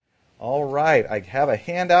All right, I have a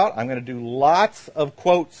handout. I'm going to do lots of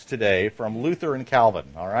quotes today from Luther and Calvin,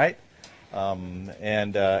 all right?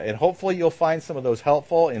 And hopefully you'll find some of those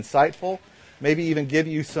helpful, insightful, maybe even give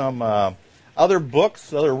you some other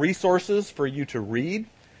books, other resources for you to read.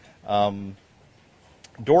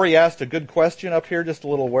 Dory asked a good question up here just a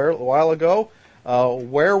little while ago.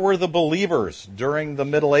 Where were the believers during the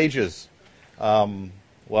Middle Ages?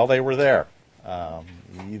 Well, they were there.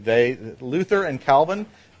 Luther and Calvin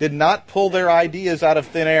did not pull their ideas out of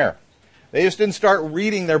thin air. They just didn't start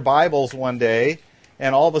reading their Bibles one day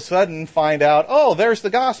and all of a sudden find out, oh, there's the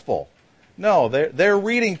gospel. No, they're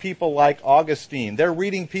reading people like Augustine. They're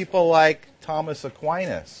reading people like Thomas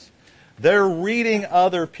Aquinas. They're reading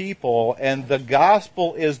other people, and the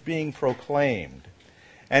gospel is being proclaimed.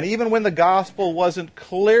 And even when the gospel wasn't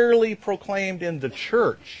clearly proclaimed in the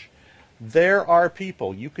church, there are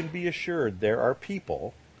people, you can be assured, there are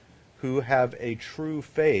people who have a true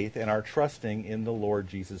faith and are trusting in the Lord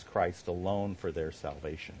Jesus Christ alone for their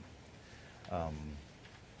salvation.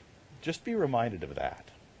 Just be reminded of that.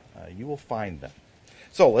 You will find them.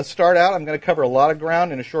 So let's start out. I'm going to cover a lot of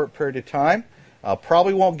ground in a short period of time.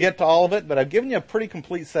 Probably won't get to all of it, but I've given you a pretty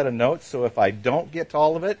complete set of notes, so if I don't get to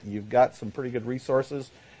all of it, you've got some pretty good resources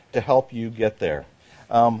to help you get there.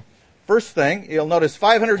 First thing, you'll notice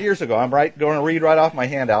 500 years ago, I'm going to read right off my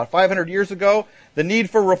handout. 500 years ago, the need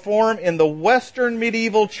for reform in the Western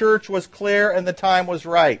medieval church was clear and the time was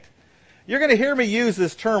right. You're going to hear me use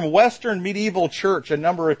this term Western medieval church a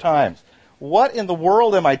number of times. What in the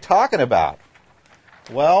world am I talking about?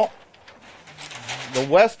 Well, the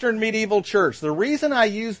Western medieval church. The reason I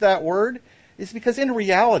use that word is because in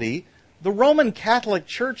reality, the Roman Catholic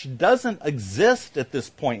Church doesn't exist at this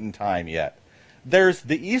point in time yet. There's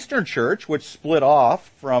the Eastern Church, which split off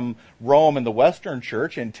from Rome and the Western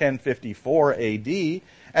Church in 1054 AD,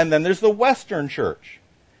 and then there's the Western Church.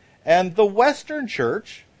 And the Western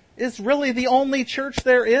Church is really the only church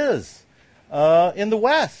there is in the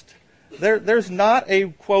West. There's not a,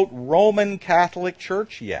 quote, Roman Catholic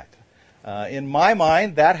Church yet. In my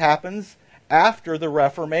mind, that happens after the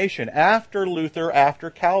Reformation, after Luther, after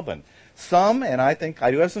Calvin. Some, and I think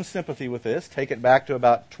I do have some sympathy with this, take it back to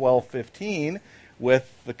about 1215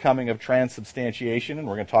 with the coming of transubstantiation, and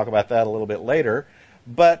we're going to talk about that a little bit later.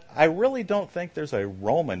 But I really don't think there's a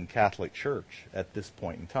Roman Catholic Church at this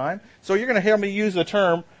point in time. So you're going to hear me use the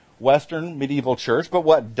term Western Medieval Church, but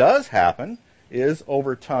what does happen is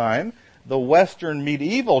over time, the Western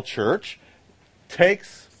Medieval Church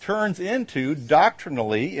turns into,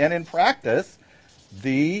 doctrinally and in practice,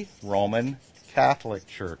 the Roman Catholic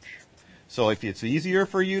Church. So if it's easier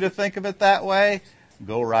for you to think of it that way,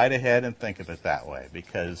 go right ahead and think of it that way,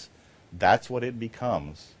 because that's what it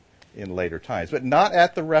becomes in later times. But not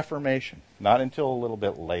at the Reformation, not until a little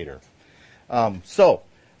bit later.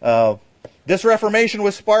 This Reformation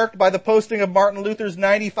was sparked by the posting of Martin Luther's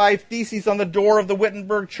 95 Theses on the door of the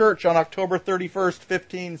Wittenberg Church on October 31st,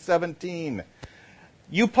 1517.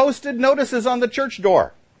 You posted notices on the church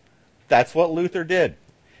door. That's what Luther did.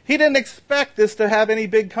 He didn't expect this to have any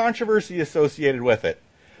big controversy associated with it.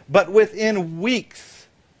 But within weeks,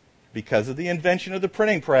 because of the invention of the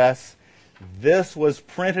printing press, this was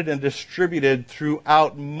printed and distributed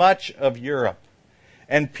throughout much of Europe.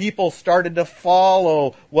 And people started to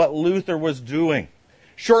follow what Luther was doing.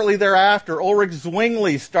 Shortly thereafter, Ulrich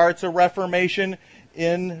Zwingli starts a Reformation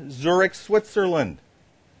in Zurich, Switzerland.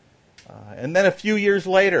 And then a few years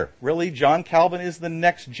later, really, John Calvin is the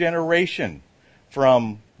next generation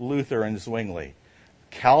from Luther and Zwingli.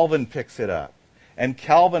 Calvin picks it up. And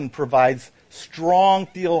Calvin provides strong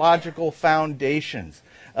theological foundations.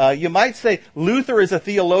 You might say Luther is a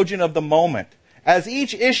theologian of the moment. As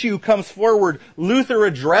each issue comes forward, Luther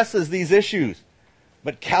addresses these issues.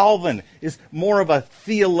 But Calvin is more of a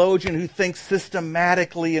theologian who thinks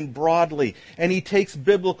systematically and broadly. And he takes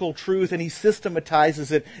biblical truth and he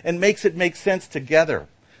systematizes it and makes it make sense together.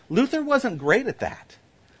 Luther wasn't great at that.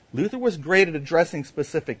 Luther was great at addressing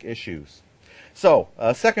specific issues. So,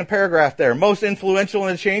 second paragraph there. Most influential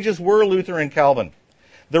in the changes were Luther and Calvin.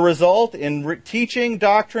 The result in teaching,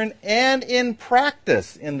 doctrine, and in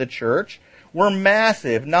practice in the church were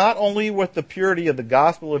massive, not only with the purity of the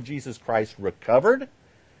gospel of Jesus Christ recovered,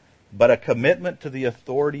 but a commitment to the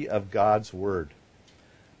authority of God's Word.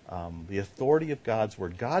 The authority of God's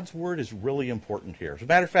Word. God's Word is really important here. As a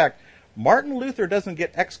matter of fact, Martin Luther doesn't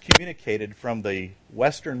get excommunicated from the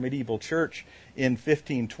Western medieval church in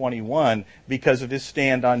 1521 because of his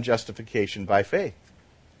stand on justification by faith.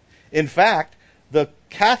 In fact, The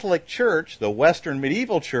Catholic Church, the Western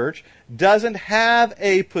medieval church, doesn't have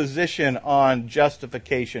a position on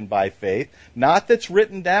justification by faith, not that's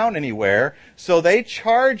written down anywhere, so they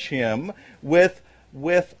charge him with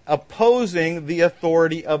opposing the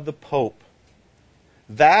authority of the Pope.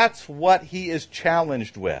 That's what he is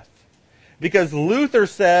challenged with. Because Luther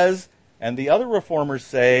says, and the other reformers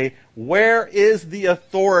say, where is the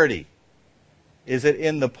authority? Is it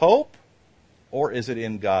in the Pope, or is it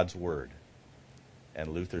in God's Word?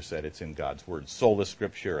 And Luther said it's in God's Word. Sola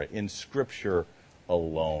Scriptura, in Scripture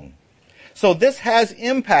alone. So this has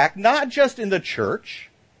impact, not just in the church,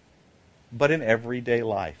 but in everyday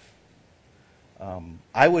life.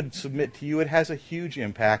 I would submit to you it has a huge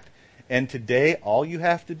impact. And today, all you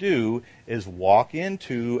have to do is walk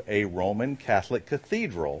into a Roman Catholic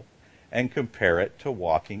cathedral and compare it to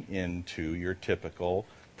walking into your typical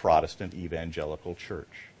Protestant evangelical church.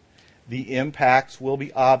 The impacts will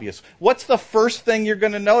be obvious. What's the first thing you're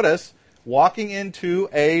going to notice walking into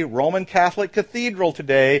a Roman Catholic cathedral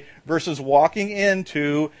today versus walking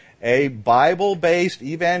into a Bible-based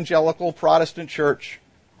evangelical Protestant church?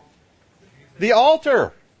 The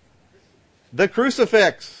altar. The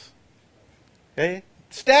crucifix. Okay?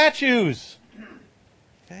 Statues.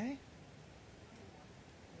 Okay?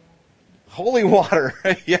 Holy water.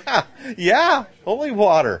 yeah. Holy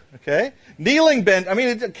water. Okay? Kneeling bench.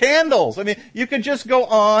 Candles. You could just go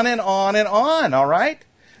on and on and on, all right?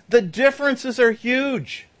 The differences are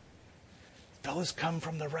huge. Those come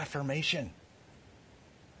from the Reformation.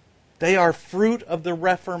 They are fruit of the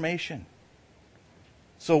Reformation.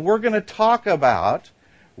 So we're going to talk about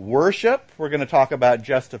worship. We're going to talk about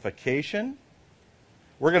justification.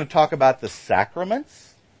 We're going to talk about the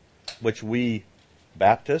sacraments, which we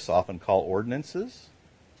Baptists often call ordinances.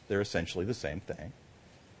 They're essentially the same thing.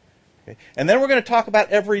 Okay? And then we're going to talk about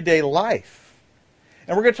everyday life.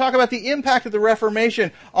 And we're going to talk about the impact of the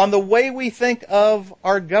Reformation on the way we think of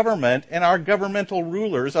our government and our governmental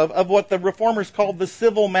rulers, of what the Reformers called the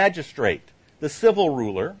civil magistrate, the civil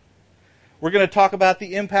ruler. We're going to talk about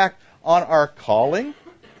the impact on our calling.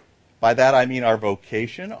 By that I mean our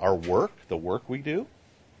vocation, our work, the work we do.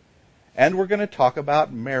 And we're going to talk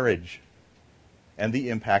about marriage and the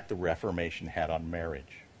impact the Reformation had on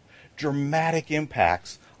marriage. Dramatic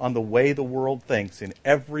impacts on the way the world thinks in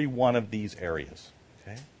every one of these areas.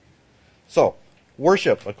 Okay? So,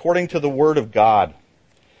 worship according to the Word of God.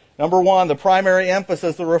 Number one, the primary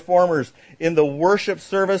emphasis of the Reformers in the worship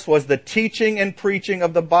service was the teaching and preaching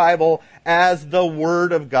of the Bible as the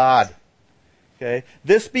Word of God. Okay?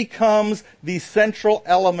 This becomes the central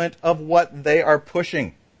element of what they are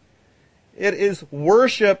pushing. It is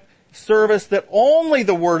worship service that only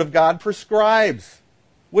the Word of God prescribes,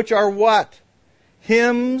 which are what?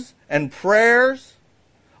 Hymns and prayers.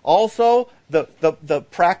 Also, the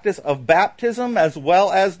practice of baptism as well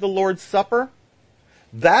as the Lord's Supper.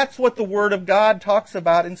 That's what the Word of God talks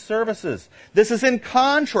about in services. This is in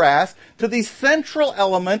contrast to the central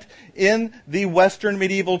element in the Western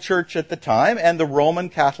medieval church at the time and the Roman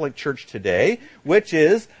Catholic Church today, which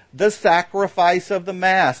is the sacrifice of the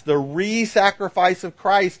Mass, the re-sacrifice of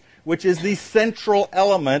Christ, which is the central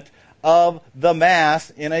element of the Mass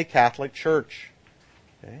in a Catholic church.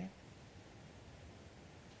 Okay?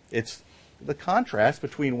 It's the contrast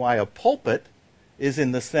between why a pulpit is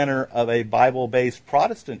in the center of a Bible-based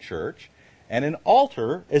Protestant church, and an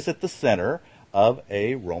altar is at the center of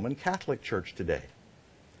a Roman Catholic church today.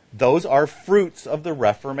 Those are fruits of the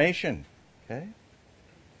Reformation. Okay?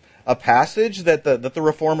 A passage that the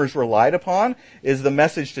Reformers relied upon is the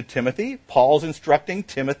message to Timothy. Paul's instructing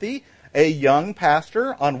Timothy, a young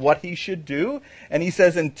pastor, on what he should do. And he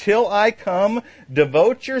says, until I come,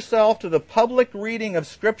 devote yourself to the public reading of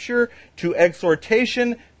Scripture, to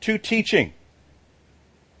exhortation, to teaching.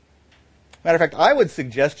 Matter of fact, I would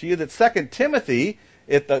suggest to you that 2 Timothy,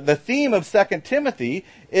 the theme of 2 Timothy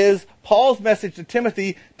is Paul's message to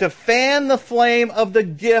Timothy to fan the flame of the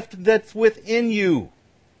gift that's within you.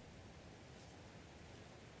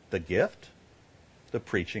 The gift? The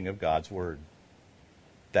preaching of God's Word.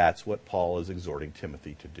 That's what Paul is exhorting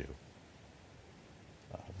Timothy to do.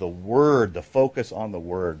 The Word, the focus on the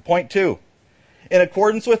Word. Point 2. In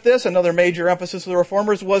accordance with this, another major emphasis of the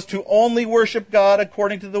Reformers was to only worship God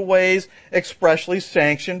according to the ways expressly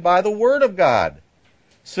sanctioned by the Word of God.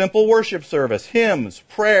 Simple worship service, hymns,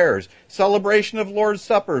 prayers, celebration of Lord's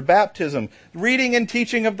Supper, baptism, reading and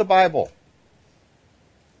teaching of the Bible.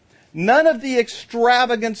 None of the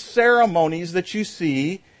extravagant ceremonies that you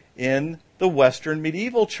see in the Western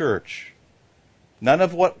medieval church. None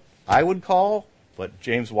of what I would call, what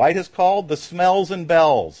James White has called, the smells and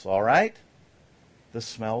bells, all right? The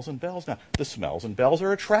smells and bells. Now, the smells and bells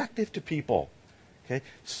are attractive to people. Okay?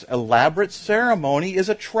 Elaborate ceremony is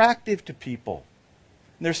attractive to people.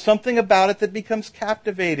 And there's something about it that becomes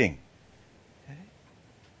captivating. Okay?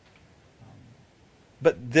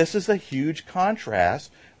 But this is a huge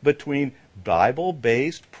contrast between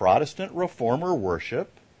Bible-based Protestant Reformer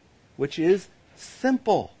worship, which is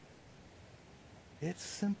simple. It's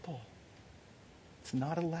simple. It's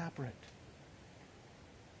not elaborate.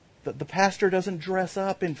 The pastor doesn't dress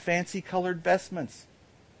up in fancy colored vestments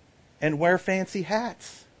and wear fancy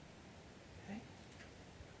hats. Okay?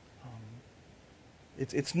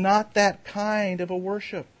 It's not that kind of a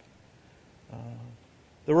worship.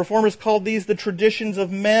 The Reformers called these the traditions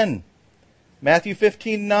of men. Matthew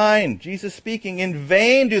 15:9, Jesus speaking, "In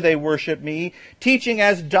vain do they worship me, teaching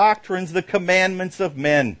as doctrines the commandments of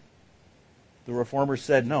men." The Reformers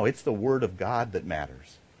said, no, it's the Word of God that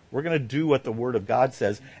matters. We're going to do what the Word of God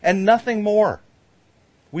says, and nothing more.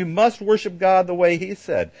 We must worship God the way He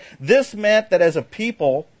said. This meant that as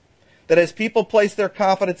people placed their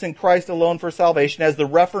confidence in Christ alone for salvation, as the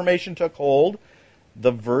Reformation took hold,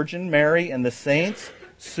 the Virgin Mary and the saints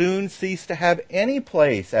soon ceased to have any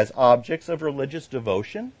place as objects of religious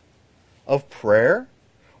devotion, of prayer,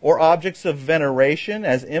 or objects of veneration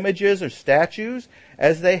as images or statues,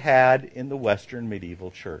 as they had in the Western medieval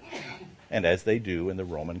church, and as they do in the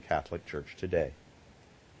Roman Catholic Church today.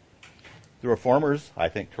 The Reformers, I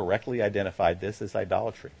think, correctly identified this as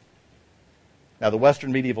idolatry. Now, the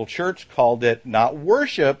Western medieval church called it not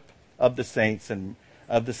worship of the saints,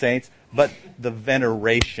 but the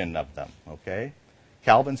veneration of them. Okay,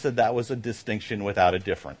 Calvin said that was a distinction without a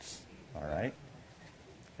difference. All right.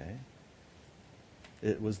 Okay.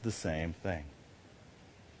 It was the same thing.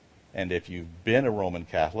 And if you've been a Roman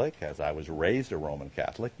Catholic, as I was raised a Roman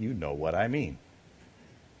Catholic, you know what I mean.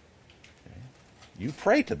 Okay? You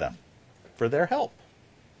pray to them for their help,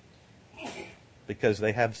 because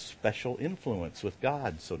they have special influence with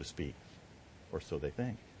God, so to speak, or so they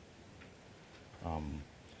think.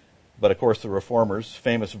 But of course, the Reformers'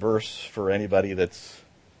 famous verse for anybody that's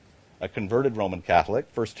a converted Roman Catholic,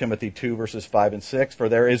 1 Timothy 2, verses 5 and 6, "For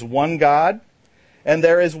there is one God, and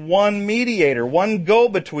there is one mediator, one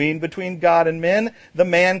go-between between God and men, the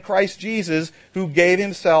man Christ Jesus, who gave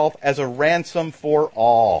himself as a ransom for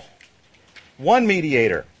all." One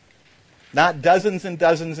mediator. Not dozens and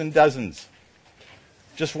dozens and dozens.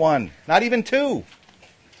 Just one. Not even two.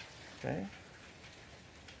 Okay.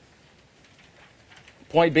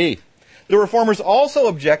 Point B. The Reformers also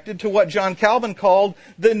objected to what John Calvin called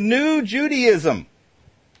the New Judaism,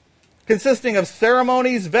 consisting of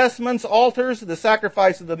ceremonies, vestments, altars, the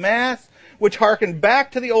sacrifice of the Mass, which harkened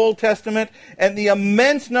back to the Old Testament, and the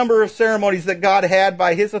immense number of ceremonies that God had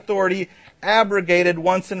by His authority abrogated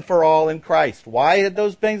once and for all in Christ. Why had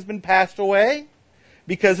those things been passed away?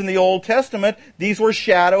 Because in the Old Testament, these were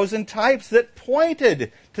shadows and types that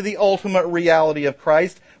pointed to the ultimate reality of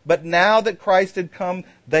Christ, but now that Christ had come,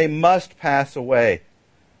 they must pass away.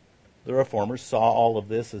 The Reformers saw all of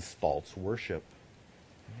this as false worship.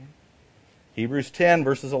 Hebrews 10,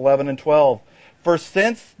 verses 11 and 12. "For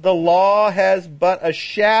since the law has but a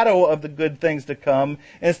shadow of the good things to come,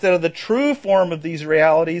 instead of the true form of these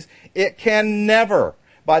realities, it can never,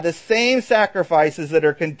 by the same sacrifices that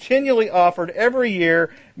are continually offered every year,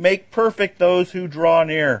 make perfect those who draw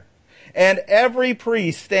near. And every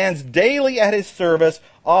priest stands daily at his service,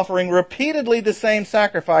 offering repeatedly the same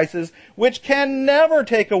sacrifices, which can never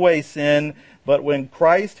take away sin. But when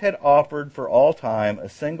Christ had offered for all time a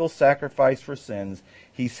single sacrifice for sins,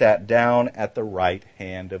 He sat down at the right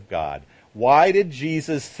hand of God." Why did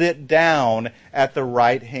Jesus sit down at the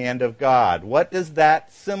right hand of God? What does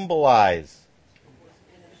that symbolize?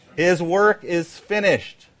 His work is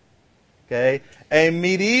finished. Okay? A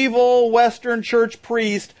medieval Western church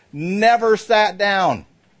priest never sat down.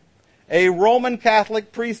 A Roman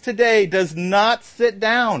Catholic priest today does not sit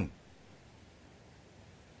down.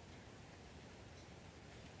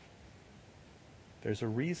 There's a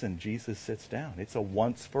reason Jesus sits down. It's a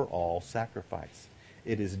once-for-all sacrifice.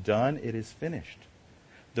 It is done. It is finished.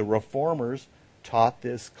 The Reformers taught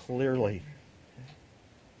this clearly.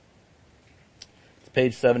 It's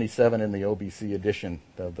page 77 in the OBC edition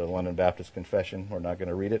of the London Baptist Confession. We're not going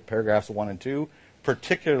to read it. Paragraphs 1 and 2,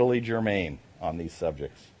 particularly germane on these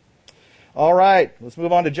subjects. All right, let's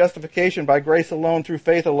move on to justification by grace alone, through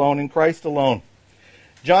faith alone, in Christ alone.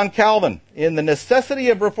 John Calvin, in The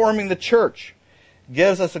Necessity of Reforming the Church,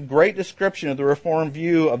 gives us a great description of the Reformed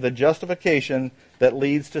view of the justification that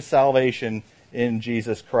leads to salvation in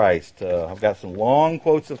Jesus Christ. I've got some long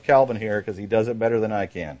quotes of Calvin here because he does it better than I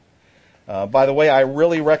can. By the way, I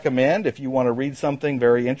really recommend, if you want to read something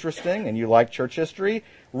very interesting and you like church history,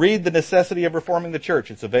 read The Necessity of Reforming the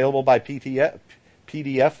Church. It's available by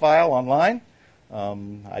PDF file online.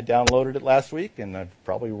 I downloaded it last week, and I've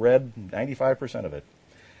probably read 95% of it.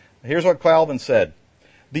 Here's what Calvin said.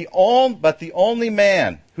 But the only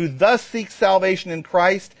man who thus seeks salvation in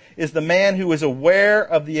Christ is the man who is aware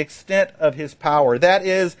of the extent of his power. That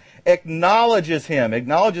is, acknowledges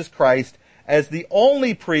Christ as the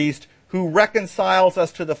only priest who reconciles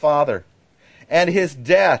us to the Father, and his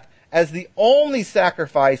death as the only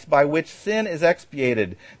sacrifice by which sin is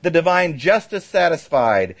expiated, the divine justice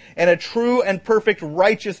satisfied, and a true and perfect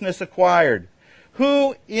righteousness acquired.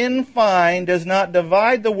 Who, in fine, does not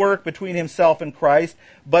divide the work between himself and Christ,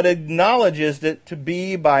 but acknowledges it to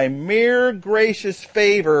be by mere gracious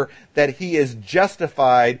favor that he is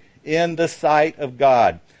justified in the sight of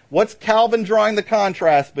God. What's Calvin drawing the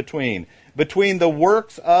contrast between? Between the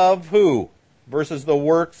works of who versus the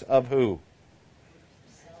works of who?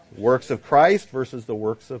 Works of Christ versus the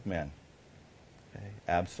works of men. Okay,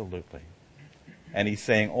 absolutely. And he's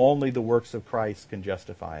saying only the works of Christ can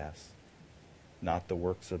justify us, not the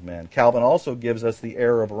works of men. Calvin also gives us the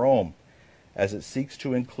error of Rome, as it seeks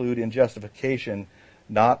to include in justification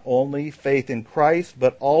not only faith in Christ,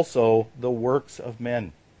 but also the works of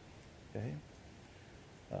men. Okay?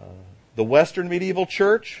 The Western medieval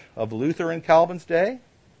church of Luther and Calvin's day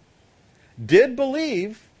did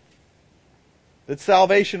believe that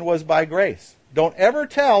salvation was by grace. Don't ever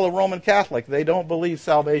tell a Roman Catholic they don't believe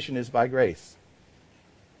salvation is by grace.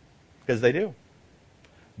 Because they do.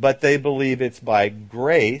 But they believe it's by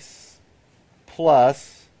grace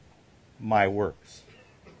plus my works.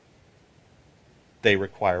 They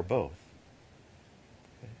require both.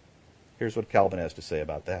 Okay. Here's what Calvin has to say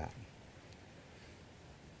about that.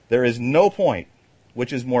 There is no point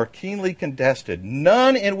which is more keenly contested,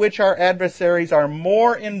 none in which our adversaries are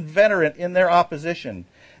more inveterate in their opposition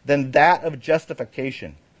than that of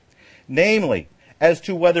justification, namely, as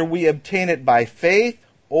to whether we obtain it by faith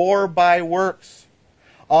or by works.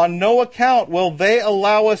 On no account will they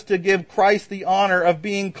allow us to give Christ the honor of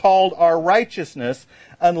being called our righteousness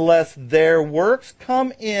unless their works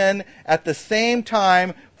come in at the same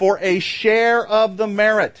time for a share of the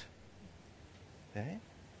merit. Okay?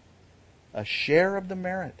 A share of the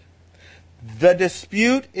merit. The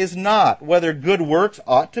dispute is not whether good works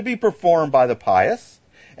ought to be performed by the pious,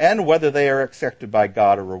 and whether they are accepted by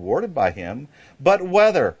God or rewarded by Him, but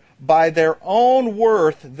whether by their own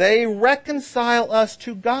worth they reconcile us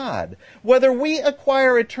to God, whether we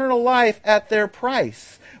acquire eternal life at their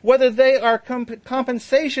price, whether they are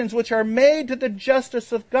compensations which are made to the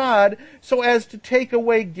justice of God so as to take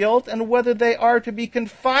away guilt, and whether they are to be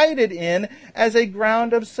confided in as a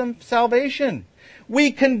ground of some salvation.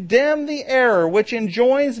 We condemn the error which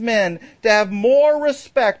enjoins men to have more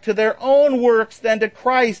respect to their own works than to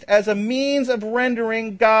Christ as a means of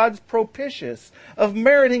rendering God's propitious, of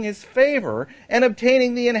meriting His favor, and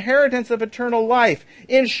obtaining the inheritance of eternal life.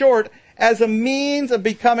 In short, as a means of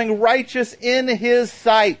becoming righteous in His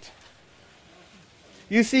sight.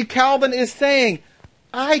 You see, Calvin is saying,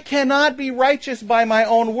 I cannot be righteous by my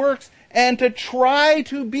own works, and to try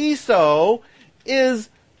to be so is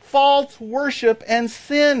false worship and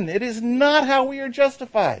sin. It is not how we are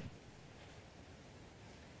justified.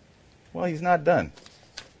 Well, he's not done.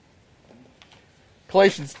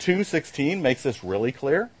 Galatians 2:16 makes this really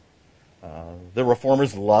clear. The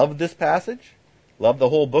Reformers loved this passage, loved the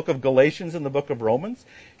whole book of Galatians and the book of Romans.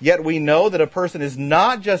 Yet we know that a person is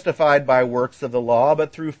not justified by works of the law,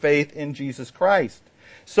 but through faith in Jesus Christ.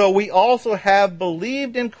 So we also have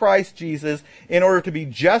believed in Christ Jesus in order to be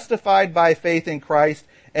justified by faith in Christ,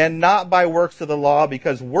 and not by works of the law,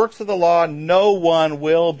 because works of the law no one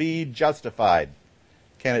will be justified.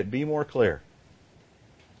 Can it be more clear?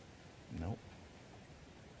 No.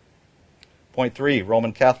 Point 3,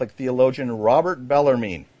 Roman Catholic theologian Robert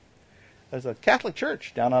Bellarmine. There's a Catholic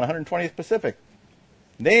church down on 120th Pacific,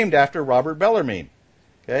 named after Robert Bellarmine.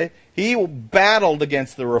 Okay? He battled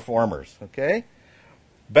against the Reformers. Okay?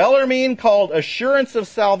 Bellarmine called assurance of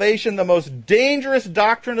salvation the most dangerous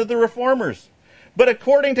doctrine of the Reformers. But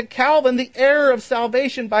according to Calvin, the error of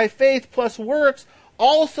salvation by faith plus works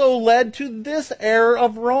also led to this error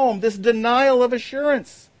of Rome, this denial of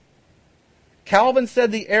assurance. Calvin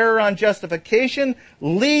said the error on justification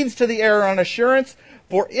leads to the error on assurance,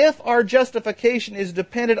 for if our justification is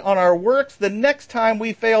dependent on our works, the next time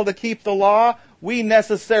we fail to keep the law, we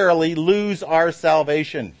necessarily lose our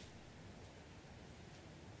salvation.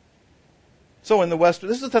 So in the West,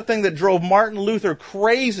 this is the thing that drove Martin Luther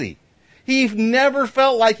crazy. He never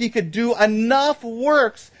felt like he could do enough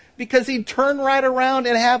works because he'd turn right around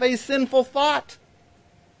and have a sinful thought.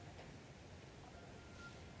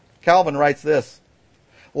 Calvin writes this,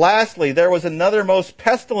 Lastly, there was another most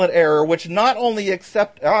pestilent error which not only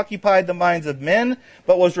occupied the minds of men,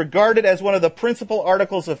 but was regarded as one of the principal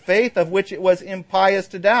articles of faith of which it was impious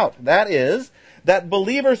to doubt. That is, that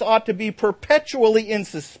believers ought to be perpetually in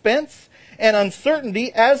suspense and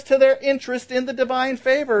uncertainty as to their interest in the divine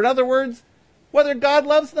favor. In other words, whether God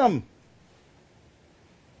loves them.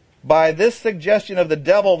 By this suggestion of the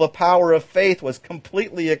devil, the power of faith was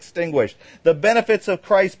completely extinguished, the benefits of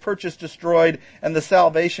Christ's purchase destroyed, and the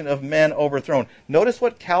salvation of men overthrown. Notice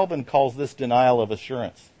what Calvin calls this denial of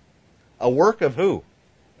assurance. A work of who?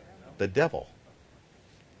 The devil.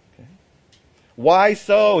 Okay. Why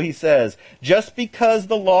so, he says? Just because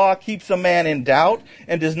the law keeps a man in doubt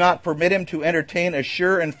and does not permit him to entertain a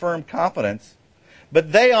sure and firm confidence.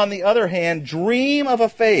 But they, on the other hand, dream of a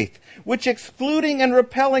faith which, excluding and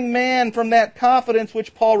repelling man from that confidence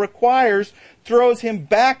which Paul requires, throws him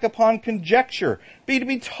back upon conjecture, to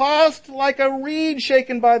be tossed like a reed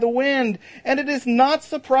shaken by the wind. And it is not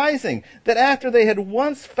surprising that after they had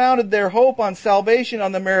once founded their hope on salvation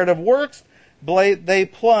on the merit of works, they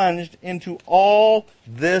plunged into all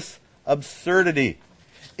this absurdity.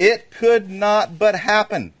 It could not but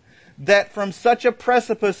happen that from such a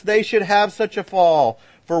precipice they should have such a fall.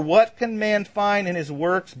 For what can man find in his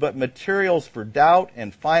works but materials for doubt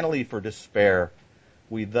and finally for despair?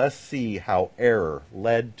 We thus see how error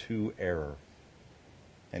led to error.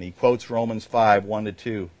 And he quotes Romans 5,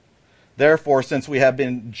 1-2. Therefore, since we have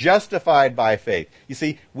been justified by faith. You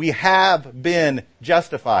see, we have been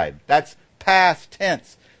justified. That's past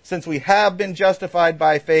tense. Since we have been justified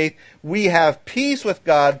by faith, we have peace with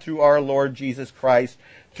God through our Lord Jesus Christ.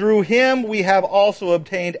 Through him we have also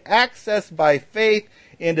obtained access by faith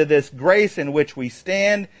into this grace in which we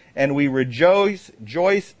stand, and we rejoice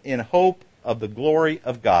in hope of the glory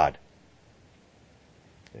of God.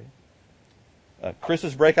 Okay.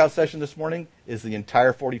 Chris's breakout session this morning is the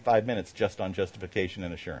entire 45 minutes just on justification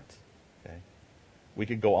and assurance. Okay. We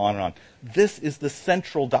could go on and on. This is the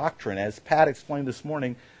central doctrine, as Pat explained this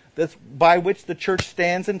morning, that's by which the church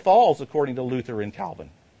stands and falls, according to Luther and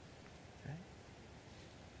Calvin.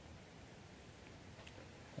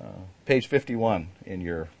 Page 51 in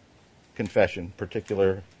your confession,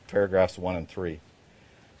 particular paragraphs 1 and 3.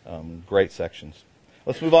 Great sections.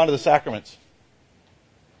 Let's move on to the sacraments.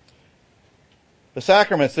 The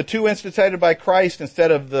sacraments, the 2 instituted by Christ instead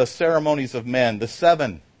of the ceremonies of men, the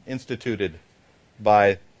 7 instituted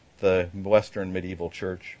by the Western medieval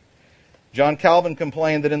church. John Calvin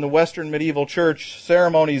complained that in the Western medieval church,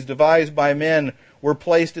 ceremonies devised by men were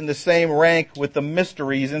placed in the same rank with the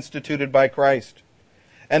mysteries instituted by Christ,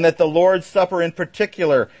 and that the Lord's Supper in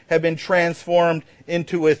particular had been transformed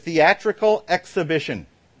into a theatrical exhibition.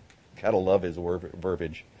 Gotta love his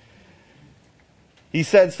verbiage. He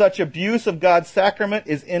said such abuse of God's sacrament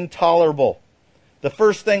is intolerable. The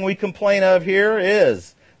first thing we complain of here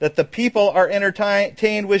is that the people are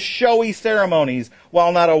entertained with showy ceremonies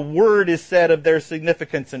while not a word is said of their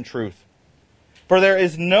significance and truth. For there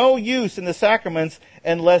is no use in the sacraments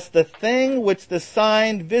unless the thing which the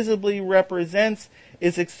sign visibly represents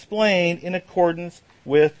is explained in accordance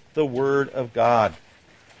with the Word of God.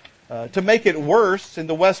 To make it worse, in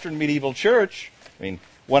the Western medieval church,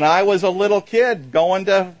 when I was a little kid going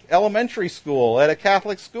to elementary school at a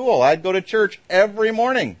Catholic school, I'd go to church every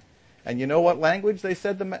morning. And you know what language they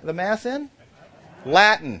said the Mass in?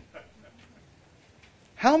 Latin.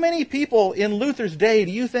 How many people in Luther's day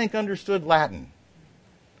do you think understood Latin?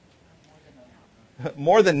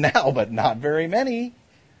 More than now, but not very many.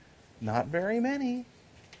 Not very many.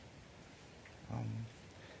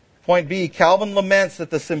 Point B, Calvin laments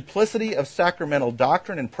that the simplicity of sacramental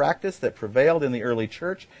doctrine and practice that prevailed in the early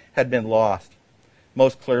church had been lost.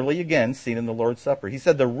 Most clearly, again, seen in the Lord's Supper. He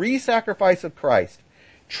said the re-sacrifice of Christ,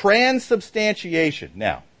 transubstantiation.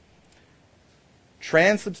 Now,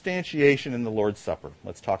 transubstantiation in the Lord's Supper.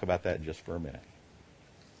 Let's talk about that just for a minute.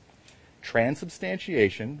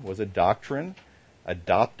 Transubstantiation was a doctrine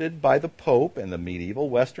adopted by the Pope and the medieval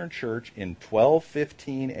Western Church in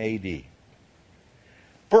 1215 A.D.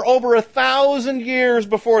 For over 1,000 years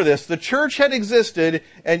before this, the church had existed,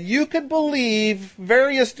 and you could believe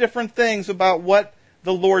various different things about what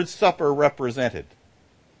the Lord's Supper represented.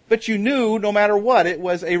 But you knew, no matter what, it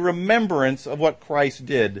was a remembrance of what Christ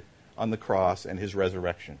did on the cross and his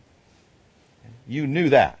resurrection. You knew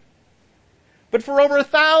that. But for over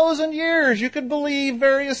 1,000 years, you could believe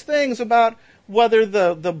various things about whether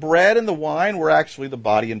the bread and the wine were actually the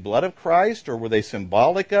body and blood of Christ, or were they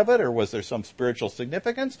symbolic of it, or was there some spiritual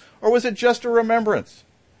significance, or was it just a remembrance?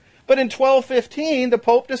 But in 1215, the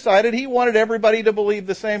Pope decided he wanted everybody to believe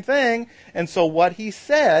the same thing, and so what he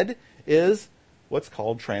said is what's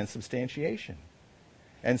called transubstantiation.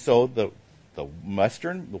 And so the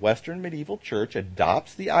Western medieval church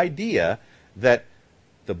adopts the idea that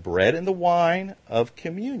the bread and the wine of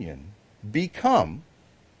communion become,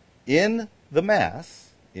 in the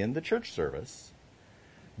Mass, in the church service,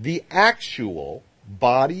 the actual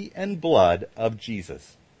body and blood of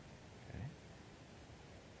Jesus. Okay?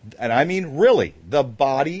 And I mean really, the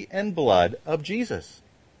body and blood of Jesus.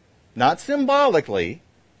 Not symbolically,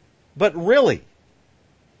 but really.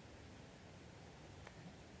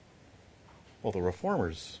 Well, the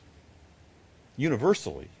Reformers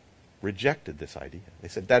universally rejected this idea. They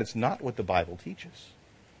said that is not what the Bible teaches.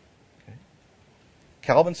 Okay?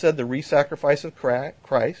 Calvin said the re-sacrifice of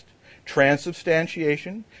Christ,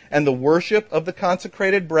 transubstantiation, and the worship of the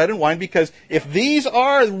consecrated bread and wine, because if these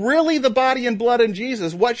are really the body and blood in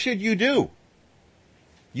Jesus, what should you do?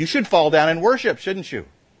 You should fall down and worship, shouldn't you?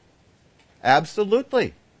 Absolutely.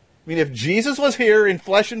 I mean, if Jesus was here in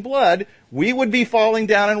flesh and blood, we would be falling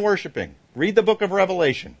down and worshiping. Read the book of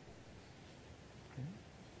Revelation.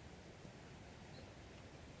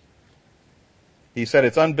 He said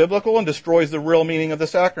it's unbiblical and destroys the real meaning of the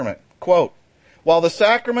sacrament. Quote, while the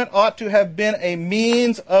sacrament ought to have been a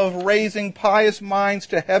means of raising pious minds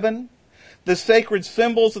to heaven, the sacred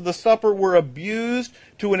symbols of the supper were abused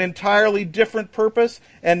to an entirely different purpose,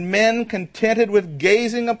 and men contented with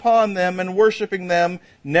gazing upon them and worshiping them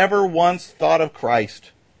never once thought of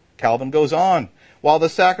Christ. Calvin goes on, while the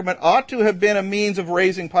sacrament ought to have been a means of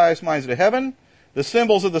raising pious minds to heaven, the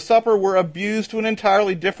symbols of the supper were abused to an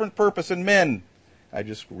entirely different purpose, and men. I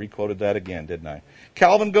just requoted that again, didn't I?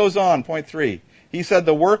 Calvin goes on, point 3. He said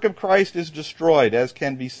the work of Christ is destroyed, as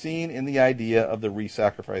can be seen in the idea of the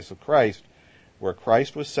re-sacrifice of Christ, where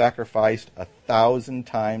Christ was sacrificed 1,000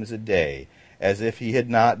 times a day, as if he had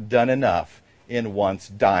not done enough in once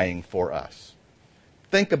dying for us.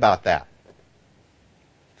 Think about that.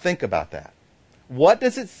 Think about that. What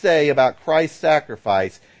does it say about Christ's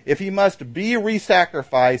sacrifice if he must be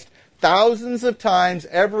re-sacrificed thousands of times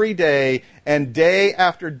every day, and day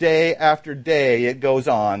after day after day it goes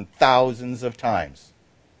on thousands of times?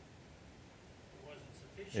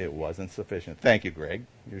 It wasn't sufficient. Thank you, Greg.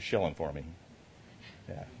 You're shilling for me.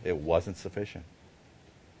 Yeah, it wasn't sufficient.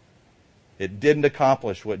 It didn't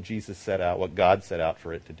accomplish what Jesus set out, what God set out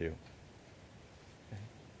for it to do. Okay.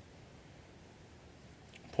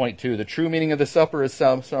 Point 2, the true meaning of the supper is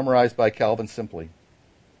summarized by Calvin simply.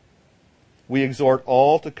 We exhort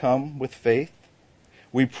all to come with faith.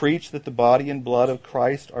 We preach that the body and blood of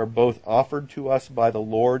Christ are both offered to us by the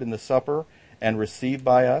Lord in the supper and received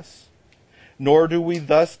by us. Nor do we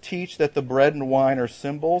thus teach that the bread and wine are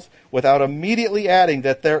symbols, without immediately adding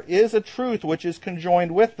that there is a truth which is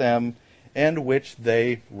conjoined with them and which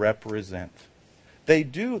they represent.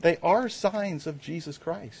 They are signs of Jesus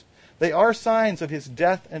Christ. They are signs of his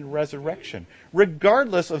death and resurrection.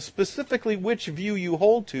 Regardless of specifically which view you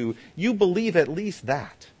hold to, you believe at least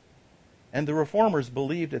that. And the Reformers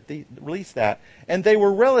believed at least that. And they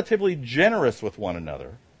were relatively generous with one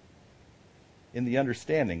another in the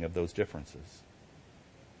understanding of those differences.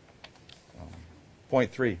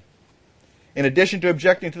 Point 3. In addition to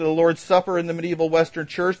objecting to the Lord's Supper in the medieval Western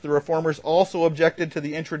Church, the Reformers also objected to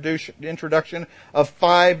the introduction of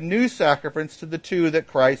 5 new sacraments to the 2 that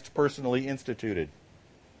Christ personally instituted.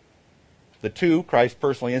 The 2 Christ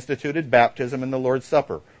personally instituted, baptism and the Lord's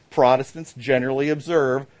Supper. Protestants generally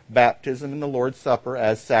observe baptism and the Lord's Supper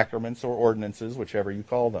as sacraments or ordinances, whichever you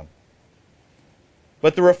call them.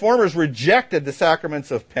 But the Reformers rejected the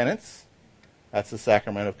sacraments of penance. That's the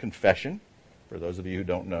sacrament of confession. For those of you who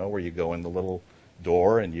don't know, where you go in the little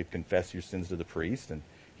door and you confess your sins to the priest, and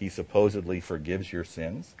he supposedly forgives your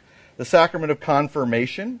sins. The sacrament of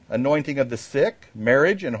confirmation, anointing of the sick,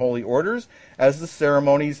 marriage, and holy orders as the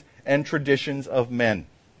ceremonies and traditions of men.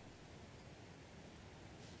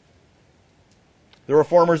 The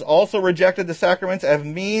Reformers also rejected the sacraments as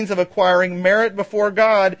means of acquiring merit before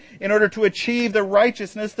God in order to achieve the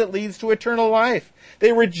righteousness that leads to eternal life.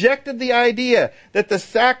 They rejected the idea that the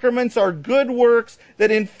sacraments are good works that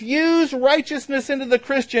infuse righteousness into the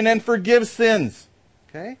Christian and forgive sins.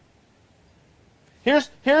 Okay?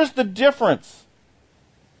 Here's the difference.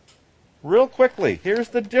 Real quickly, here's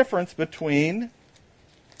the difference between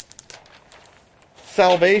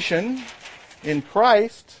salvation in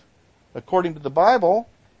Christ, according to the Bible,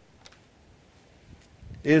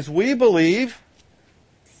 is we believe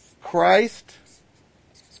Christ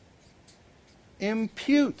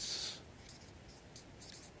imputes,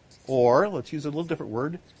 or, let's use a little different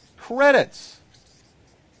word, credits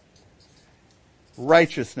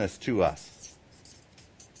righteousness to us.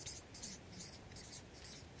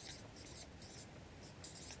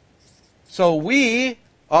 So we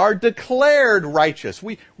are declared righteous.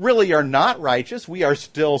 We really are not righteous. We are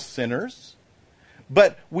still sinners.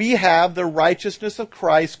 But we have the righteousness of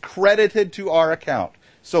Christ credited to our account.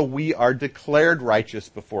 So we are declared righteous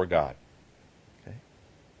before God. Okay?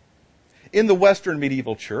 In the Western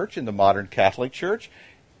medieval church, in the modern Catholic Church,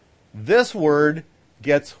 this word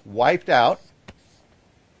gets wiped out,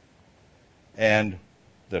 and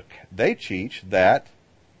they teach that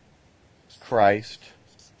Christ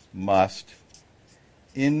must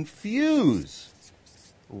infuse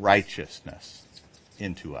righteousness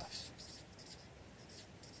into us.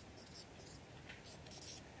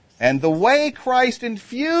 And the way Christ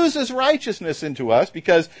infuses righteousness into us,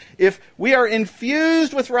 because if we are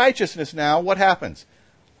infused with righteousness now, what happens?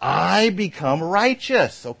 I become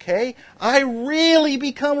righteous, okay? I really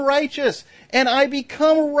become righteous. And I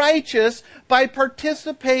become righteous by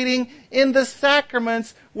participating in the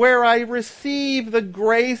sacraments where I receive the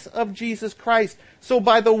grace of Jesus Christ. So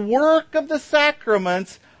by the work of the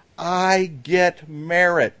sacraments, I get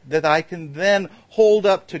merit that I can then hold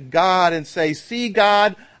up to God and say, see,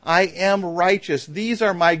 God, I am righteous. These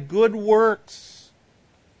are my good works.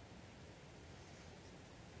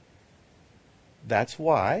 That's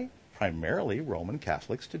why, primarily, Roman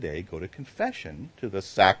Catholics today go to confession, to the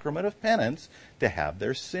sacrament of penance, to have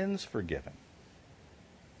their sins forgiven.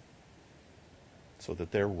 So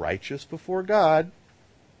that they're righteous before God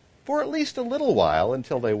for at least a little while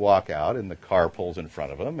until they walk out and the car pulls in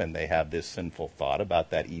front of them and they have this sinful thought about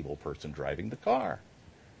that evil person driving the car.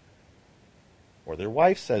 Or their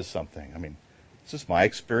wife says something. I mean, this is my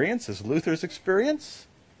experience, this is Luther's experience.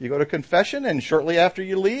 You go to confession, and shortly after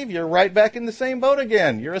you leave, you're right back in the same boat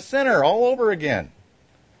again. You're a sinner all over again.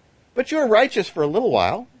 But you're righteous for a little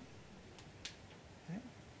while.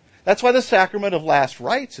 That's why the sacrament of last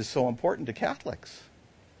rites is so important to Catholics.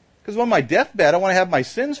 Because on my deathbed, I want to have my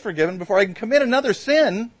sins forgiven before I can commit another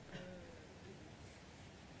sin,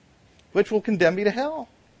 which will condemn me to hell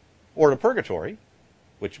or to purgatory,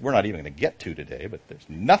 which we're not even going to get to today, but there's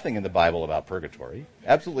nothing in the Bible about purgatory.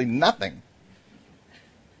 Absolutely nothing.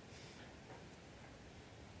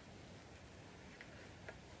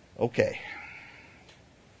 Okay.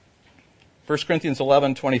 1 Corinthians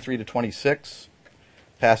 11, 23 to 26,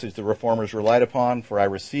 passage the Reformers relied upon. For I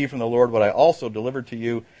received from the Lord what I also delivered to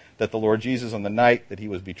you, that the Lord Jesus on the night that he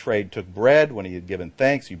was betrayed took bread. When he had given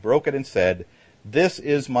thanks, he broke it and said, this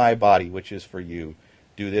is my body, which is for you.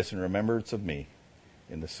 Do this in remembrance of me.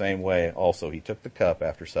 In the same way also he took the cup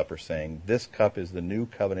after supper, saying, this cup is the new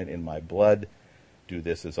covenant in my blood. Do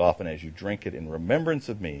this as often as you drink it in remembrance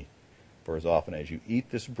of me. For as often as you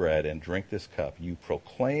eat this bread and drink this cup, you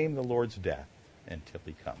proclaim the Lord's death until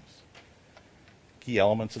he comes. Key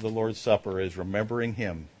elements of the Lord's Supper is remembering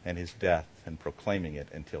him and his death and proclaiming it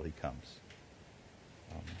until he comes.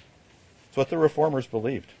 It's what the Reformers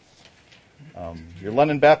believed. Your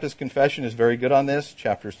London Baptist Confession is very good on this,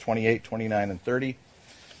 chapters 28, 29, and 30.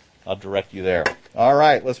 I'll direct you there. All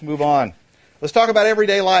right, let's move on. Let's talk about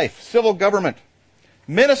everyday life, civil government.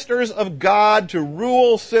 Ministers of God to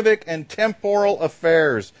rule civic and temporal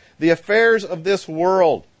affairs, the affairs of this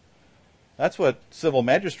world. That's what civil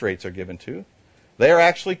magistrates are given to. They are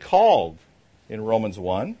actually called, in Romans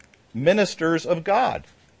 1, ministers of God.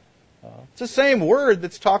 It's the same word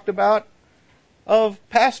that's talked about of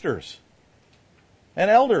pastors and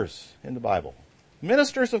elders in the Bible.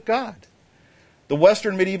 Ministers of God. The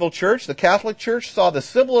Western medieval church, the Catholic Church, saw the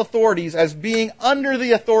civil authorities as being under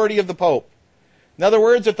the authority of the Pope. In other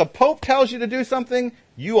words, if the Pope tells you to do something,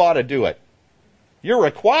 you ought to do it. You're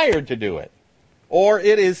required to do it. Or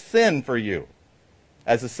it is sin for you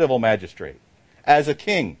as a civil magistrate, as a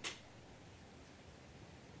king.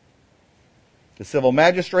 The civil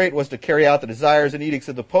magistrate was to carry out the desires and edicts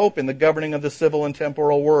of the Pope in the governing of the civil and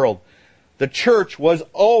temporal world. The church was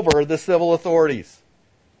over the civil authorities.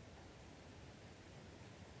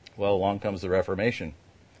 Well, along comes the Reformation.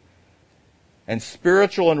 And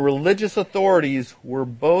spiritual and religious authorities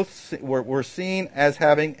were seen as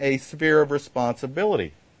having a sphere of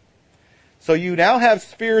responsibility. So you now have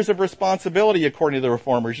spheres of responsibility according to the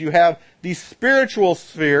Reformers. You have the spiritual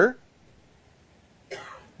sphere,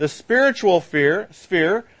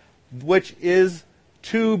 sphere, which is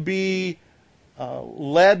to be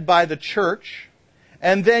led by the church.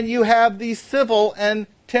 And then you have the civil and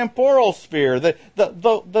temporal sphere.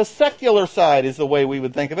 The secular side is the way we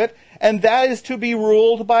would think of it. And that is to be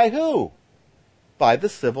ruled by who? By the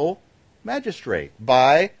civil magistrate.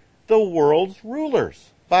 By the world's rulers.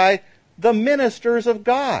 By the ministers of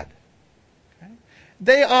God. Okay?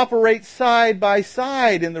 They operate side by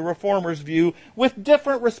side in the Reformers' view with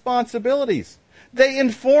different responsibilities. They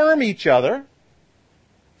inform each other,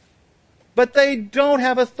 but they don't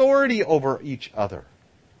have authority over each other.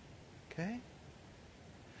 Okay?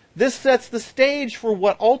 This sets the stage for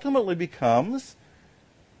what ultimately becomes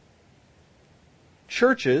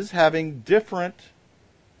churches having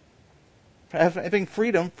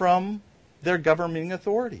freedom from their governing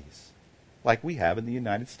authorities, like we have in the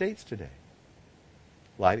United States today.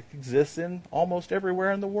 Like exists in almost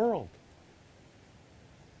everywhere in the world,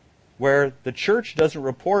 where the church doesn't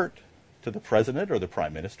report to the president or the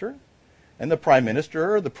prime minister, and the prime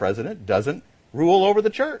minister or the president doesn't rule over the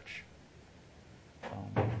church.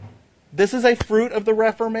 This is a fruit of the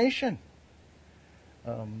Reformation.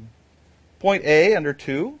 Point A, under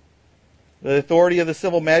 2, the authority of the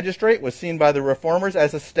civil magistrate was seen by the Reformers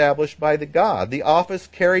as established by the God. The office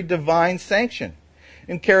carried divine sanction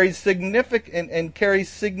and carries significant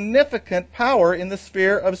power in the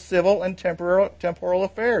sphere of civil and temporal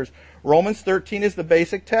affairs. Romans 13 is the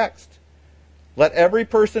basic text. Let every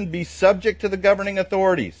person be subject to the governing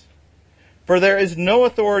authorities. For there is no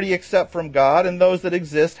authority except from God, and those that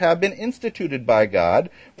exist have been instituted by God.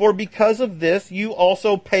 For because of this you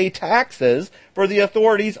also pay taxes, for the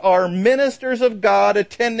authorities are ministers of God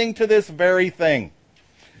attending to this very thing.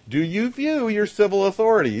 Do you view your civil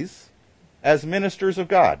authorities as ministers of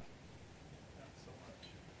God?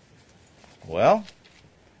 Well,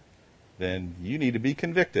 then you need to be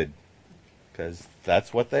convicted, because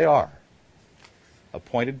that's what they are.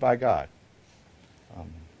 Appointed by God.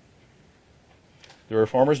 The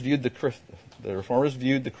Reformers viewed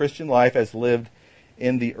the Christian life as lived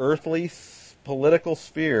in the earthly political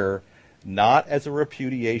sphere, not as a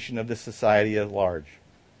repudiation of the society at large.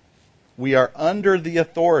 We are under the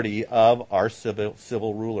authority of our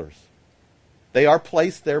civil rulers. They are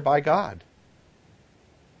placed there by God.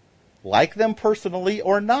 Like them personally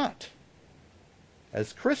or not.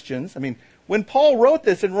 As Christians, when Paul wrote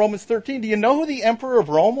this in Romans 13, do you know who the emperor of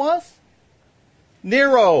Rome was?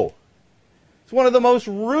 Nero. It's one of the most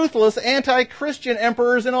ruthless anti-Christian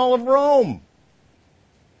emperors in all of Rome.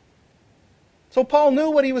 So Paul knew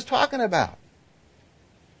what he was talking about.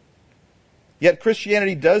 Yet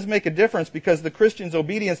Christianity does make a difference, because the Christian's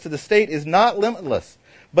obedience to the state is not limitless,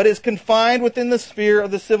 but is confined within the sphere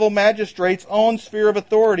of the civil magistrate's own sphere of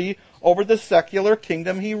authority over the secular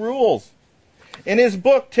kingdom he rules. In his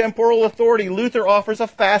book, Temporal Authority, Luther offers a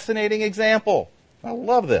fascinating example. I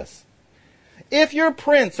love this. If your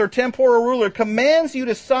prince or temporal ruler commands you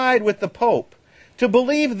to side with the Pope, to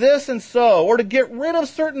believe this and so, or to get rid of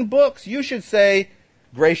certain books, you should say,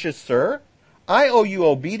 "Gracious sir, I owe you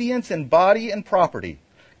obedience in body and property.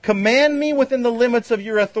 Command me within the limits of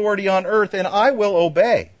your authority on earth, and I will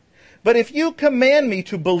obey. But if you command me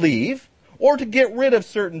to believe, or to get rid of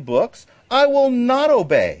certain books, I will not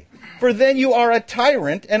obey. For then you are a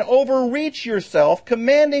tyrant and overreach yourself,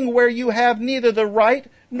 commanding where you have neither the right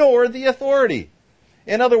nor the authority."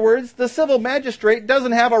 In other words, the civil magistrate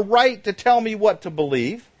doesn't have a right to tell me what to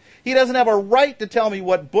believe. He doesn't have a right to tell me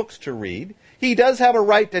what books to read. He does have a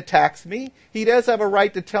right to tax me. He does have a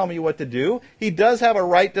right to tell me what to do. He does have a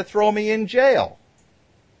right to throw me in jail.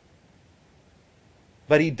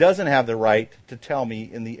 But he doesn't have the right to tell me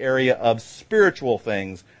in the area of spiritual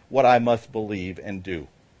things what I must believe and do.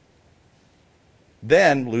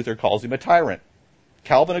 Then Luther calls him a tyrant.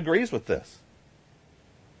 Calvin agrees with this.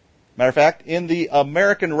 Matter of fact, in the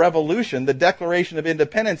American Revolution, the Declaration of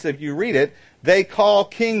Independence, if you read it, they call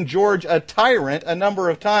King George a tyrant a number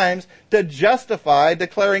of times to justify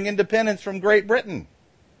declaring independence from Great Britain.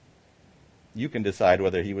 You can decide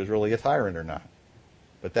whether he was really a tyrant or not.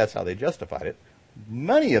 But that's how they justified it.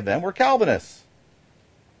 Many of them were Calvinists.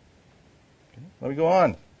 Okay, let me go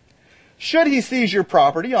on. Should he seize your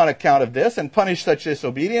property on account of this and punish such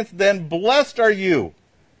disobedience, then blessed are you.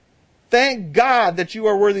 Thank God that you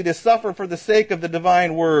are worthy to suffer for the sake of the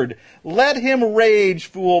divine word. Let him rage,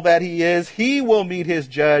 fool that he is. He will meet his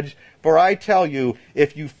judge. For I tell you,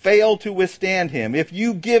 if you fail to withstand him, if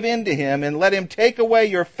you give in to him and let him take away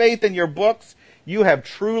your faith and your books, you have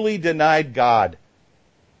truly denied God.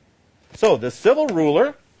 So the civil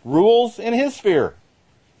ruler rules in his sphere.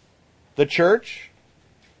 The church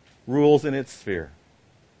rules in its sphere.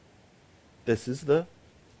 This is the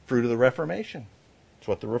fruit of the Reformation. That's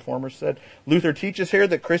what the Reformers said. Luther teaches here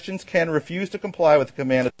that Christians can refuse to comply with the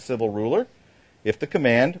command of the civil ruler if the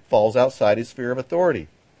command falls outside his sphere of authority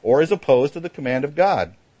or is opposed to the command of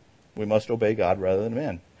God. We must obey God rather than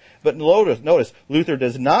men. But notice, Luther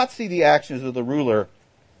does not see the actions of the ruler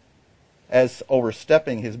as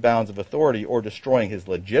overstepping his bounds of authority or destroying his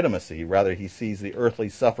legitimacy. Rather, he sees the earthly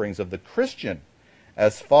sufferings of the Christian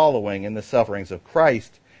as following in the sufferings of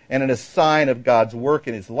Christ and in a sign of God's work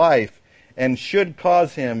in his life, and should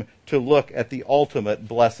cause him to look at the ultimate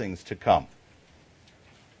blessings to come.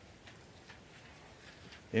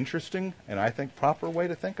 Interesting, and I think proper way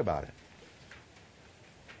to think about it.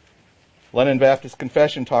 London Baptist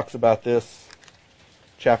Confession talks about this,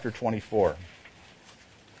 chapter 24.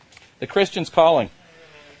 The Christian's calling.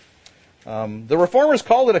 The Reformers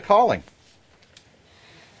called it a calling.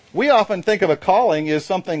 We often think of a calling as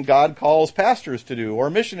something God calls pastors to do or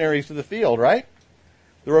missionaries to the field, right?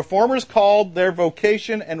 The Reformers called their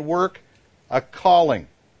vocation and work a calling.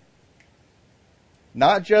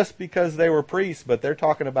 Not just because they were priests, but they're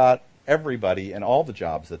talking about everybody and all the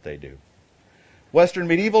jobs that they do. Western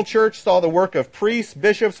medieval church saw the work of priests,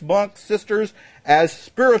 bishops, monks, sisters as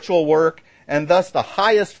spiritual work and thus the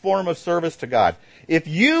highest form of service to God. If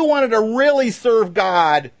you wanted to really serve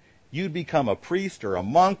God, you'd become a priest or a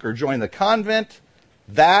monk or join the convent.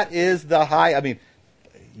 That is the high. I mean,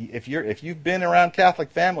 if you've been around Catholic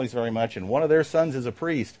families very much and one of their sons is a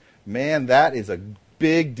priest, man, that is a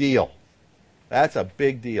big deal. That's a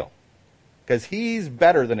big deal. Because he's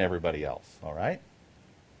better than everybody else, all right?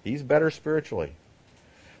 He's better spiritually.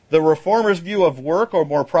 The Reformers' view of work, or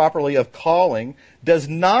more properly of calling, does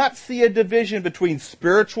not see a division between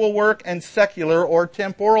spiritual work and secular or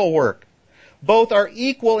temporal work. Both are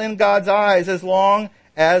equal in God's eyes as long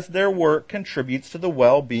as their work contributes to the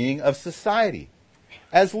well-being of society.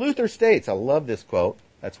 As Luther states, I love this quote,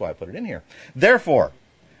 that's why I put it in here. Therefore,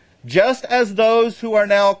 just as those who are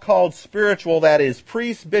now called spiritual, that is,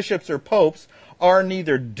 priests, bishops, or popes, are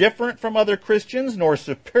neither different from other Christians nor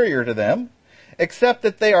superior to them, except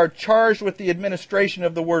that they are charged with the administration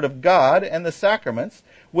of the Word of God and the sacraments,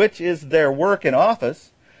 which is their work and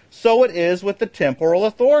office, so it is with the temporal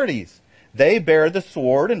authorities. They bear the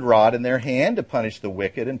sword and rod in their hand to punish the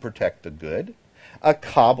wicked and protect the good. A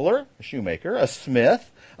cobbler, a shoemaker, a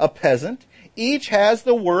smith, a peasant, each has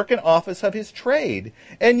the work and office of his trade,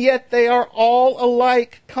 and yet they are all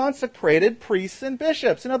alike consecrated priests and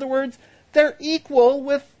bishops. In other words, they're equal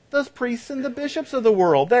with the priests and the bishops of the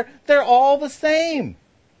world. They're all the same.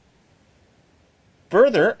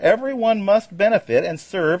 Further, everyone must benefit and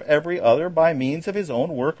serve every other by means of his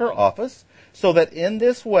own work or office, so that in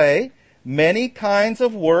this way many kinds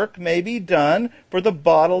of work may be done for the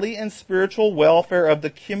bodily and spiritual welfare of the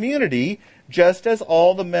community, just as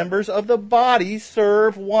all the members of the body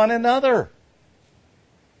serve one another.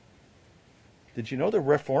 Did you know the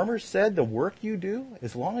Reformers said the work you do,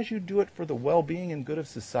 as long as you do it for the well-being and good of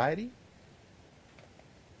society,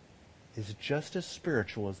 is just as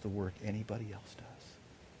spiritual as the work anybody else does?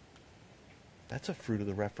 That's a fruit of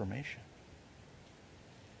the Reformation.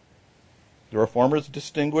 The Reformers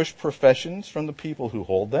distinguished professions from the people who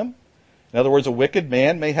hold them. In other words, a wicked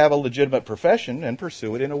man may have a legitimate profession and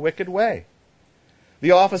pursue it in a wicked way.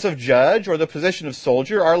 The office of judge or the position of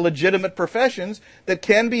soldier are legitimate professions that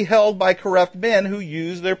can be held by corrupt men who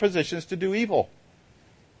use their positions to do evil.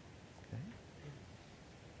 Okay.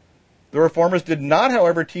 The Reformers did not,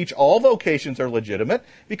 however, teach all vocations are legitimate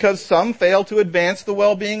because some fail to advance the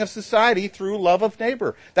well-being of society through love of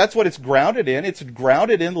neighbor. That's what it's grounded in. It's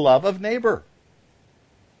grounded in love of neighbor.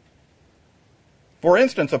 For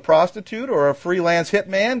instance, a prostitute or a freelance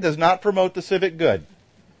hitman does not promote the civic good.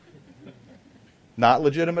 Not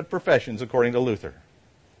legitimate professions, according to Luther.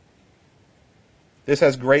 This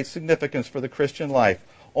has great significance for the Christian life.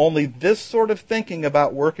 Only this sort of thinking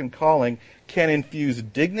about work and calling can infuse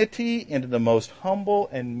dignity into the most humble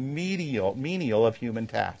and menial of human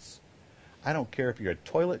tasks. I don't care if you're a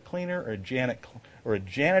toilet cleaner or a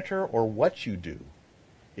janitor or what you do.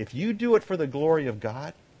 If you do it for the glory of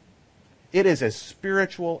God, it is as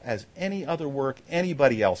spiritual as any other work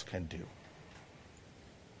anybody else can do.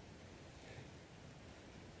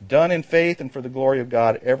 Done in faith and for the glory of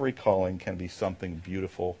God, every calling can be something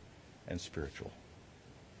beautiful and spiritual.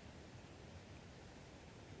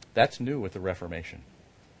 That's new with the Reformation.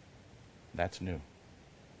 That's new.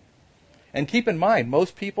 And keep in mind,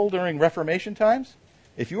 most people during Reformation times,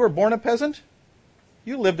 if you were born a peasant,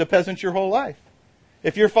 you lived a peasant your whole life.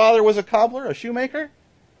 If your father was a cobbler, a shoemaker,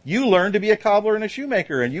 you learned to be a cobbler and a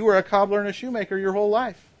shoemaker, and you were a cobbler and a shoemaker your whole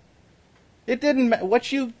life. It didn't matter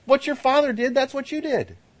what your father did, that's what you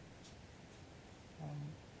did.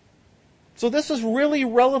 So this is really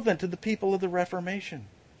relevant to the people of the Reformation.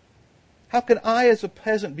 How can I as a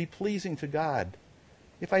peasant be pleasing to God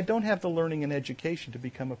if I don't have the learning and education to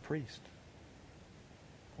become a priest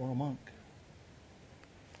or a monk?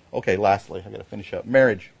 Okay, lastly, I've got to finish up.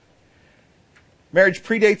 Marriage. Marriage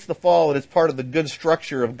predates the fall and is part of the good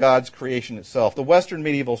structure of God's creation itself. The Western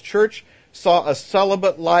medieval church saw a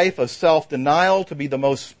celibate life of self-denial to be the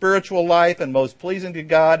most spiritual life and most pleasing to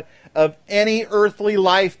God, of any earthly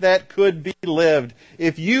life that could be lived.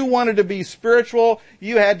 If you wanted to be spiritual,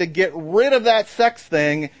 you had to get rid of that sex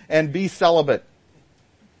thing and be celibate.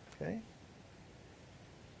 Okay?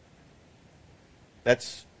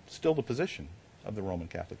 That's still the position of the Roman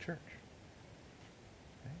Catholic Church.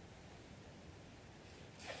 Okay?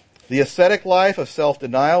 The ascetic life of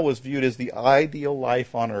self-denial was viewed as the ideal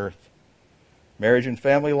life on earth. Marriage and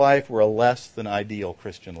family life were a less than ideal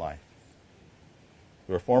Christian life.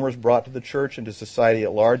 The Reformers brought to the church and to society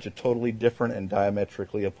at large a totally different and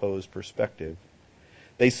diametrically opposed perspective.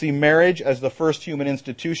 They see marriage as the first human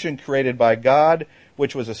institution created by God,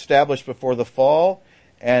 which was established before the fall,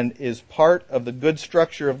 and is part of the good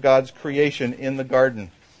structure of God's creation in the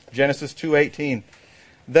garden. Genesis 2:18.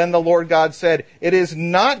 Then the Lord God said, "It is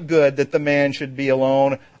not good that the man should be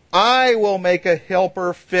alone. I will make a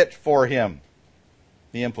helper fit for him."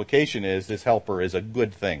 The implication is this helper is a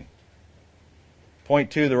good thing.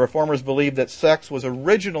 Point 2, the Reformers believed that sex was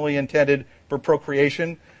originally intended for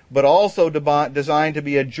procreation, but also designed to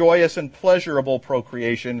be a joyous and pleasurable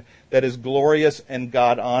procreation that is glorious and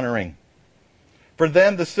God-honoring. For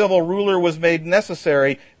them, the civil ruler was made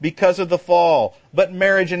necessary because of the fall, but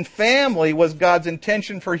marriage and family was God's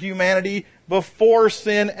intention for humanity before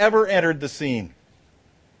sin ever entered the scene.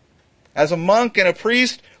 As a monk and a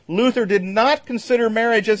priest, Luther did not consider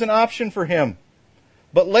marriage as an option for him,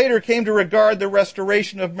 but later came to regard the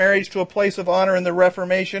restoration of marriage to a place of honor in the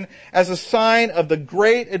Reformation as a sign of the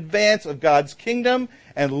great advance of God's kingdom,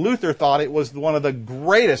 and Luther thought it was one of the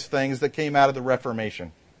greatest things that came out of the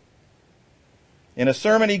Reformation. In a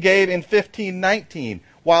sermon he gave in 1519,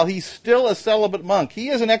 while he's still a celibate monk, he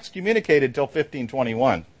isn't excommunicated till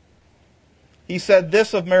 1521. He said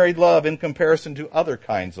this of married love in comparison to other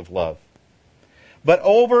kinds of love. But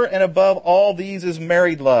over and above all these is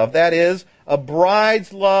married love. That is, a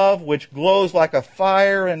bride's love which glows like a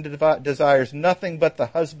fire and desires nothing but the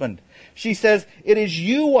husband. She says, "It is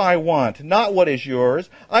you I want, not what is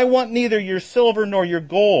yours. I want neither your silver nor your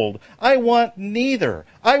gold. I want neither.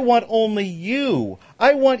 I want only you.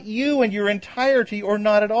 I want you in your entirety or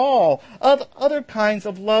not at all. Of other kinds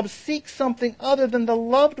of love, seek something other than the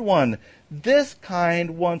loved one. This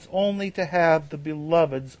kind wants only to have the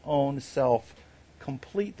beloved's own self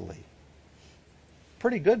completely."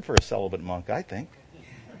 Pretty good for a celibate monk, I think.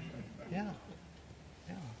 Yeah.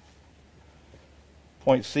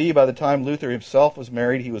 Point C, by the time Luther himself was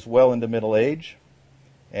married, he was well into middle age.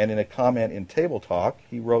 And in a comment in Table Talk,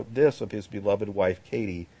 he wrote this of his beloved wife,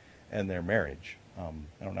 Katie, and their marriage. I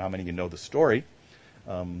don't know how many of you know the story.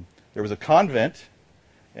 There was a convent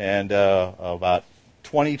and about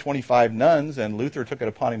 25 nuns, and Luther took it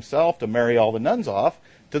upon himself to marry all the nuns off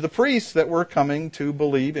to the priests that were coming to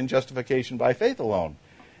believe in justification by faith alone.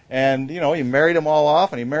 And, he married them all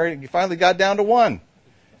off, and he finally got down to one.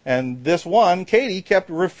 And this one, Katie, kept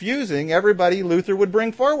refusing everybody Luther would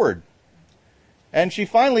bring forward. And she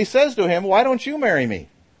finally says to him, "Why don't you marry me?"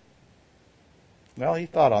 Well, he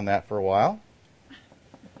thought on that for a while.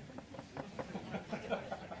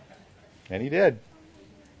 And he did.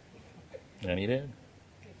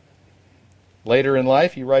 Later in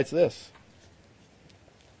life, he writes this: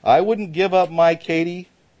 "I wouldn't give up my Katie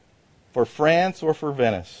for France or for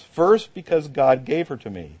Venice. First, because God gave her to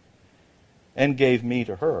me and gave me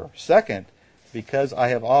to her. Second, because I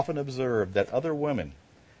have often observed that other women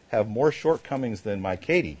have more shortcomings than my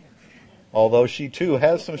Katie, although she too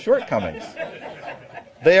has some shortcomings.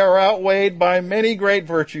 They are outweighed by many great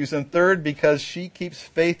virtues. And third, because she keeps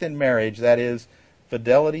faith in marriage, that is,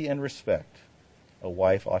 fidelity and respect. A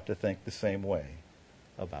wife ought to think the same way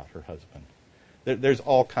about her husband." There's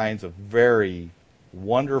all kinds of very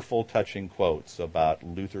wonderful, touching quotes about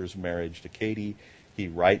Luther's marriage to Katie. He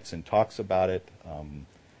writes and talks about it.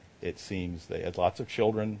 It seems they had lots of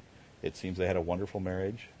children. It seems they had a wonderful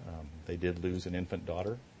marriage. They did lose an infant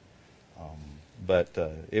daughter. But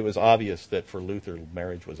it was obvious that for Luther,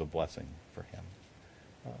 marriage was a blessing for him.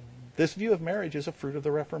 This view of marriage is a fruit of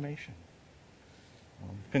the Reformation.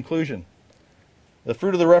 Conclusion. The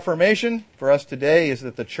fruit of the Reformation for us today is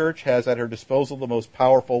that the church has at her disposal the most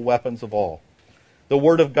powerful weapons of all: the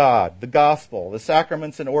Word of God, the gospel, the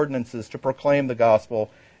sacraments and ordinances to proclaim the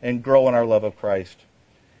gospel and grow in our love of Christ.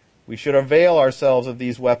 We should avail ourselves of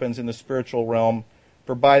these weapons in the spiritual realm,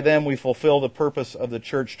 for by them we fulfill the purpose of the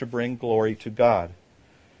church to bring glory to God.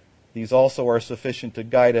 These also are sufficient to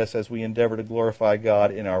guide us as we endeavor to glorify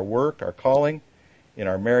God in our work, our calling, in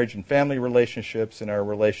our marriage and family relationships, in our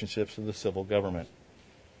relationships with the civil government.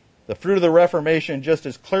 The fruit of the Reformation just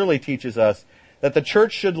as clearly teaches us that the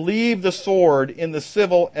church should leave the sword in the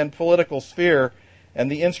civil and political sphere and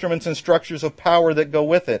the instruments and structures of power that go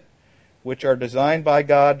with it. which are designed by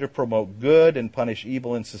God to promote good and punish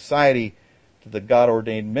evil in society, to the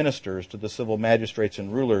God-ordained ministers, to the civil magistrates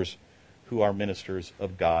and rulers who are ministers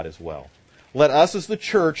of God as well. Let us as the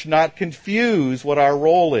church not confuse what our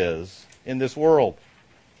role is in this world.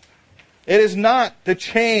 It is not to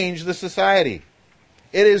change the society.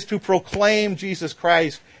 It is to proclaim Jesus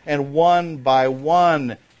Christ and one by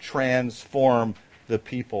one transform the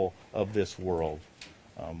people of this world.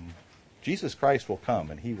 Jesus Christ will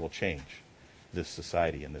come and he will change this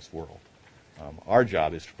society and this world. Our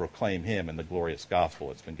job is to proclaim him and the glorious gospel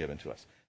that's been given to us.